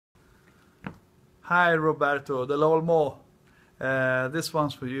Hi Roberto de l'Olmo. This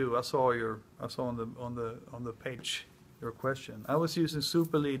one's for you. I saw on the page your question. I was using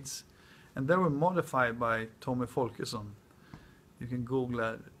super leads, and they were modified by Tommy Folkesson. You can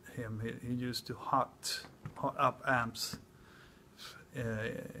Google him. He used to hot up amps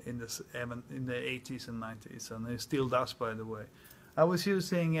in the 80s and 90s, and he still does, by the way. I was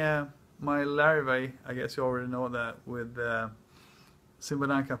using my Larrivey, I guess you already know that, with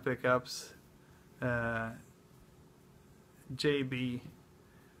Simbadanka pickups, JB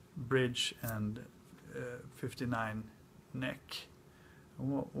bridge, and 59 neck.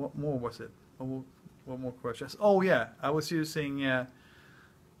 What more was it? What more questions? Oh yeah, I was using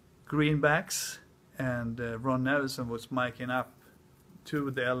greenbacks, and Ron Nelson was miking up two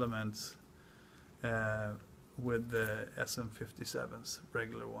of the elements with the SM57s,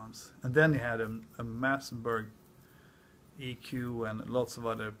 regular ones. And then he had a Massenburg EQ and lots of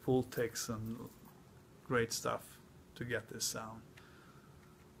other Pultecs and great stuff to get this sound.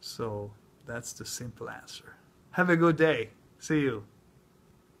 So that's the simple answer. Have a good day. See you.